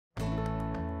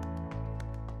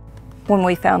When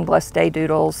we found Blessed Day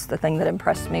Doodles, the thing that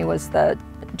impressed me was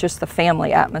just the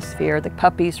family atmosphere. The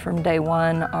puppies from day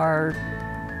one are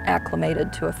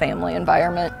acclimated to a family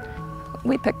environment.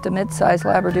 We picked a mid-sized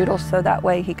Labradoodle so that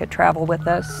way he could travel with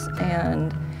us,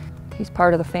 and he's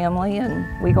part of the family,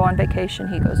 and we go on vacation,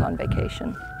 he goes on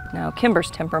vacation. Now,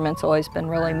 Kimber's temperament's always been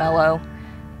really mellow.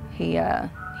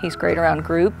 He's great around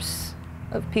groups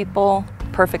of people,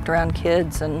 perfect around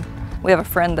kids, and we have a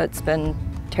friend that's been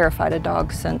terrified of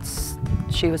dogs since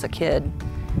she was a kid.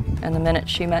 And the minute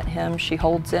she met him, she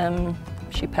holds him,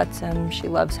 she pets him, she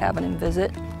loves having him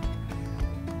visit.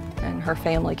 And her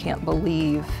family can't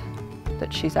believe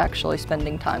that she's actually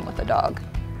spending time with a dog.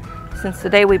 Since the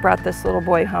day we brought this little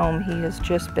boy home, he has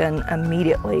just been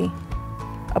immediately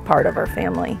a part of our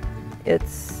family.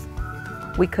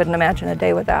 We couldn't imagine a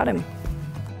day without him.